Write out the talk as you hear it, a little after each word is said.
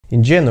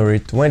In January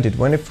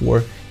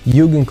 2024,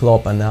 Jurgen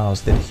Klopp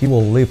announced that he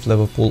will leave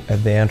Liverpool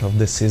at the end of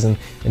the season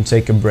and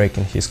take a break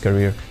in his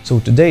career. So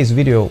today's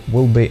video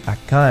will be a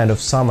kind of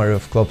summary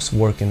of Klopp's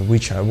work, in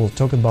which I will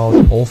talk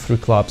about all 3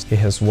 clubs he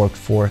has worked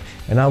for,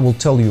 and I will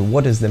tell you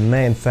what is the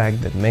main fact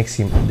that makes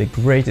him the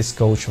greatest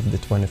coach of the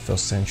 21st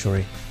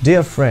century.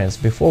 Dear friends,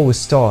 before we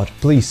start,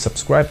 please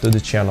subscribe to the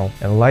channel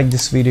and like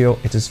this video,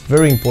 it is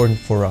very important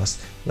for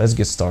us. Let's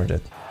get started.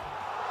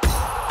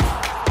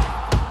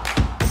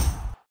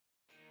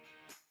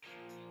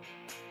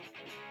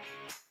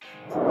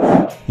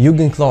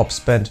 Jurgen Klopp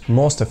spent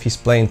most of his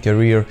playing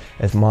career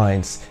at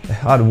Mainz, a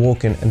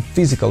hard-working and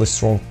physically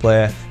strong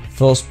player.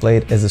 First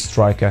played as a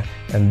striker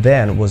and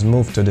then was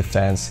moved to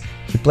defense.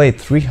 He played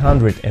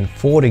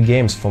 340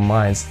 games for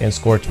Mainz and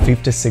scored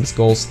 56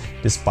 goals,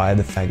 despite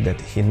the fact that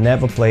he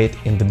never played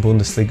in the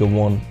Bundesliga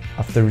 1.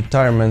 After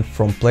retirement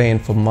from playing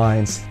for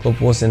Mainz,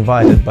 Klopp was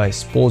invited by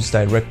sports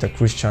director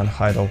Christian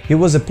Heidel. He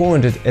was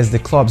appointed as the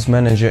club's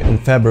manager in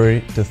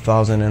February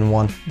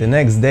 2001. The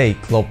next day,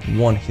 Klopp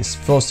won his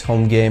first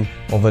home game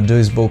over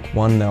Duisburg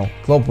 1-0.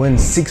 Klopp won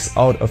 6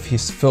 out of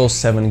his first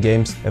 7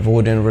 games,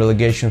 avoiding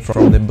relegation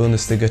from the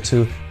Bundesliga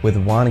 2 with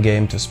 1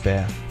 game to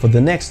spare. For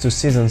the next 2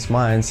 seasons,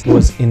 Mainz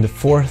was in the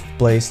 4th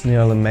place,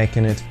 nearly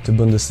making it to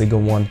Bundesliga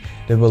 1.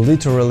 They were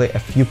literally a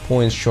few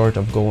points short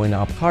of going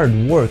up. Hard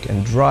work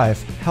and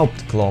drive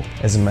helped Klopp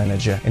as a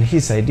manager, and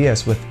his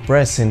ideas with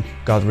pressing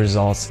got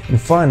results.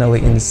 And finally,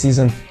 in the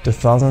season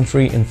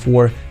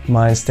 2003-04,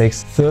 Mainz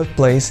takes 3rd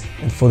place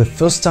and for the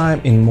first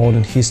time in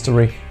modern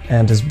history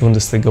enters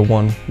Bundesliga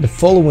 1. The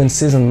following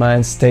season,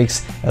 Mainz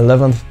takes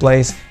 11th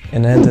place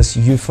and enters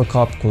UEFA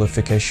Cup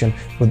qualification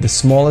with the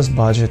smallest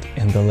budget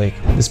in the league.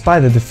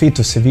 Despite the defeat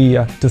to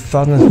Sevilla,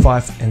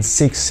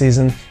 2005-06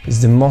 season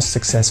is the most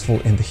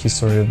successful in the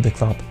history of the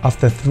club.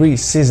 After 3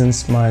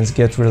 seasons, Mainz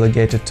get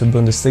relegated to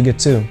Bundesliga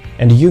 2,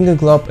 and Jurgen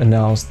Klopp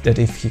announced that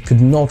if he could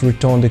not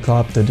return the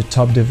club to the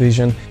top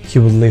division, he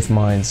would leave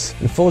Mainz.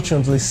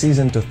 Unfortunately,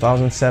 season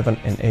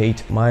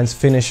 2007-08, Mainz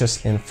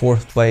finishes in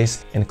 4th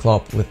place, and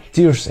Klopp, with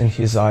tears in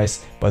his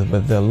eyes but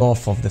with the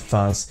love of the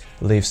fans,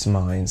 leaves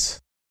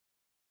Mainz.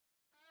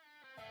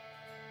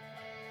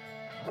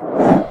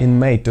 In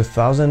May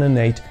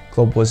 2008,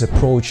 Klopp was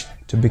approached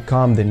to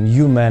become the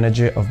new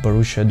manager of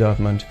Borussia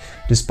Dortmund.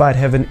 Despite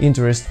having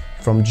interest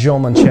from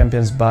German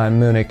champions Bayern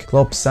Munich,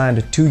 Klopp signed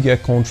a 2-year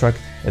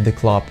contract at the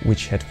club,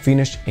 which had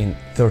finished in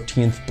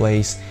 13th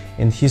place.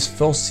 In his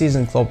first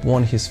season, Klopp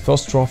won his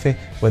first trophy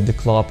with the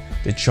club,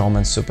 the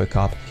German Super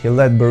Cup. He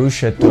led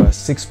Borussia to a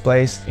 6th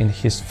place in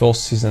his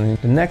first season.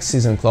 The next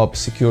season, Klopp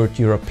secured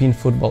European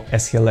football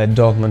as he led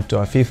Dortmund to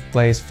a 5th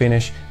place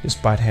finish,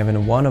 despite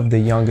having one of the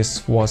youngest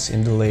squads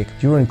in the league.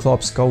 During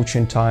Klopp's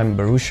coaching time,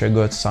 Borussia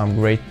got some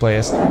great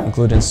players,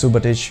 including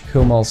Subotic,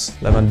 Hummels,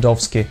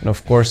 Lewandowski, and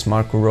of course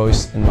Marco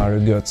Reus and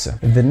Mario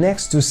Götze. In the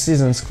next 2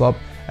 seasons, Klopp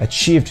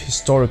achieved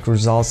historic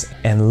results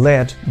and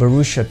led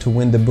Borussia to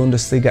win the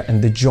Bundesliga and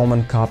the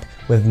German Cup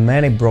with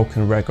many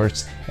broken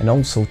records, and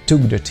also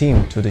took the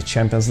team to the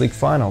Champions League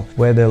final,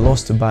 where they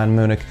lost to Bayern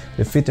Munich,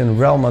 defeating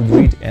Real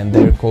Madrid and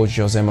their coach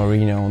Jose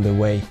Mourinho on the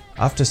way.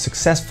 After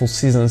successful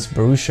seasons,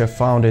 Borussia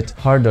found it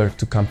harder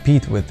to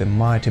compete with the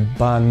mighty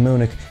Bayern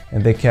Munich,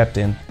 and they kept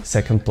in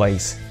 2nd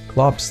place.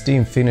 Klopp's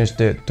team finished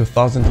the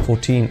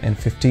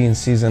 2014-15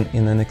 season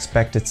in an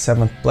expected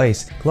 7th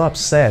place. Klopp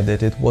said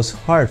that it was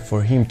hard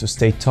for him to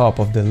stay top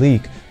of the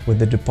league with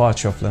the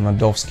departure of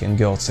Lewandowski and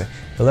Götze.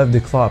 He left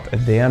the club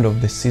at the end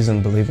of the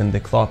season believing the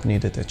club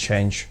needed a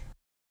change.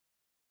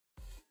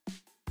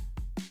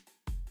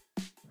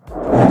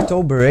 On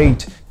October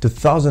 8,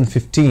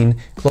 2015,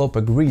 Klopp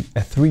agreed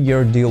a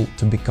 3-year deal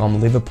to become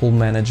Liverpool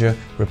manager,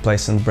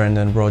 replacing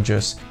Brendan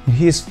Rodgers. In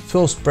his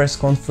first press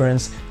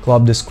conference,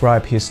 Klopp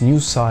described his new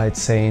side,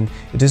 saying,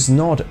 "It is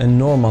not a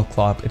normal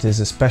club, it is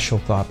a special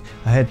club.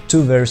 I had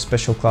 2 very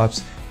special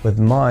clubs with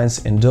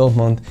Mainz and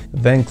Dortmund."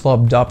 Then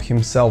Klopp dubbed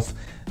himself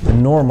the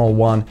normal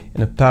one,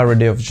 in a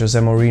parody of Jose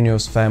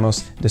Mourinho's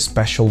famous The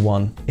Special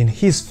One. In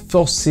his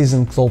first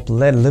season, Klopp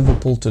led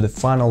Liverpool to the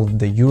final of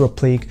the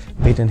Europa League,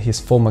 beating his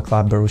former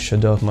club Borussia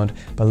Dortmund,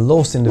 but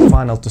lost in the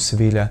final to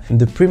Sevilla. In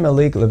the Premier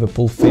League,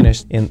 Liverpool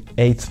finished in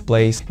 8th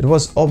place. It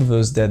was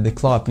obvious that the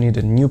club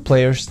needed new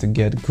players to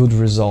get good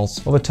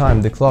results. Over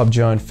time, the club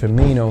joined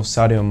Firmino,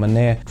 Sadio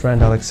Mane,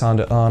 Trent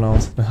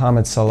Alexander-Arnold,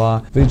 Mohamed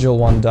Salah, Virgil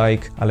van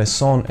Dijk,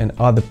 Alisson and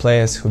other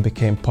players who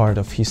became part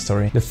of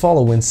history. The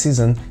following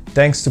season,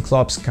 thanks to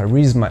Klopp's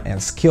charisma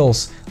and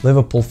skills,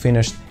 Liverpool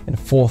finished in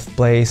 4th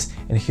place,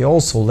 and he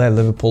also led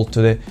Liverpool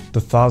to the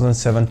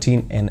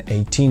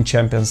 2017-18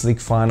 Champions League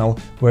final,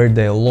 where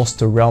they lost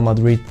to Real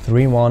Madrid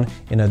 3-1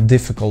 in a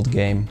difficult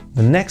game.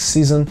 The next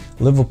season,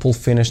 Liverpool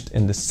finished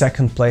in the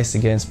 2nd place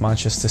against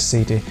Manchester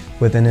City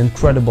with an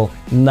incredible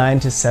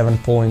 97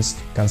 points,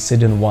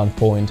 conceding 1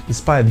 point.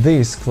 Despite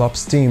this,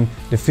 Klopp's team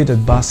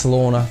defeated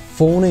Barcelona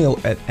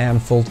 4-0 at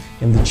Anfield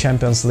in the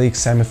Champions League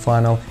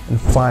semi-final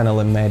and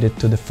finally made it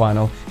to the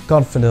final,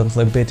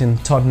 confidently beating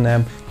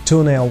Tottenham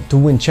 2-0 to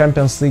win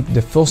Champions League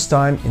the first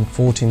time in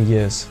 14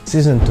 years.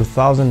 Season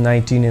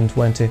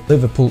 2019-20,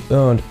 Liverpool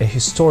earned a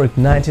historic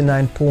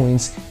 99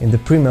 points in the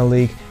Premier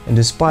League, and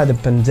despite the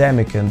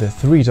pandemic and the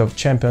threat of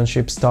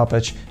championship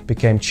stoppage,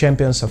 became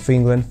champions of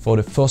England for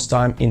the first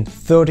time in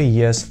 30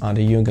 years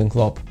under Jurgen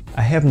Klopp.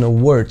 I have no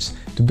words.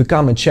 To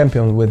become a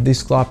champion with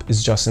this club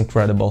is just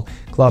incredible,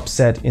 Klopp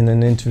said in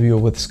an interview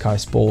with Sky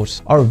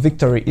Sports. Our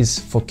victory is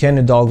for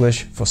Kenny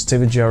Dalglish, for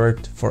Stevie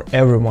Gerrard, for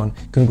everyone.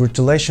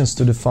 Congratulations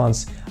to the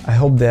fans. I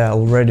hope they are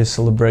already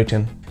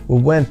celebrating. We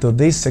went to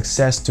this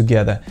success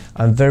together.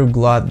 I'm very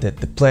glad that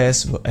the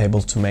players were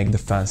able to make the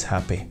fans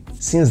happy.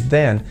 Since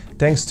then,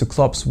 thanks to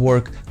Klopp's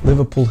work,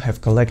 Liverpool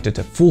have collected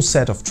a full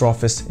set of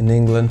trophies in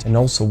England and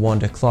also won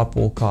the Club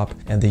World Cup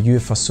and the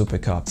UEFA Super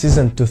Cup.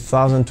 Season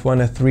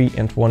 2023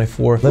 and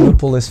 24,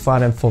 Liverpool is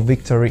fighting for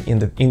victory in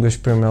the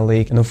English Premier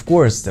League, and of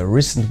course the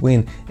recent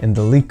win in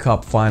the League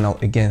Cup final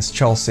against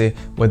Chelsea,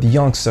 where the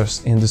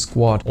youngsters in the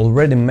squad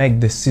already make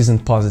this season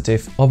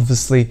positive.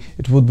 Obviously,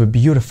 it would be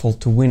beautiful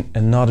to win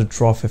another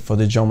trophy for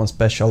the German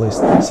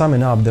specialist.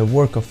 Summing up the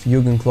work of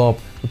Jurgen Klopp,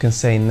 we can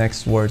say in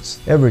next words: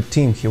 every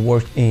team he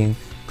worked in,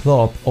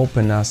 Klopp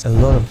opened us a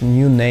lot of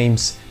new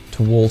names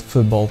to world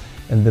football,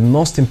 and the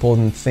most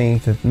important thing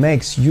that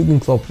makes Jurgen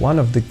Klopp one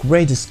of the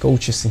greatest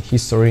coaches in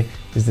history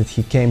is that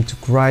he came to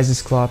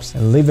crisis clubs,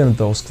 and leaving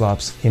those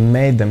clubs, he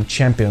made them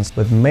champions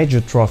with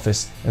major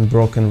trophies and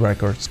broken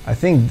records. I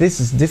think this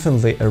is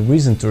definitely a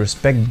reason to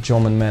respect the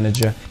German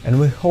manager, and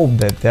we hope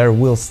that there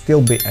will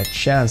still be a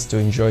chance to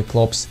enjoy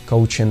Klopp's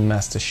coaching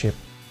mastership.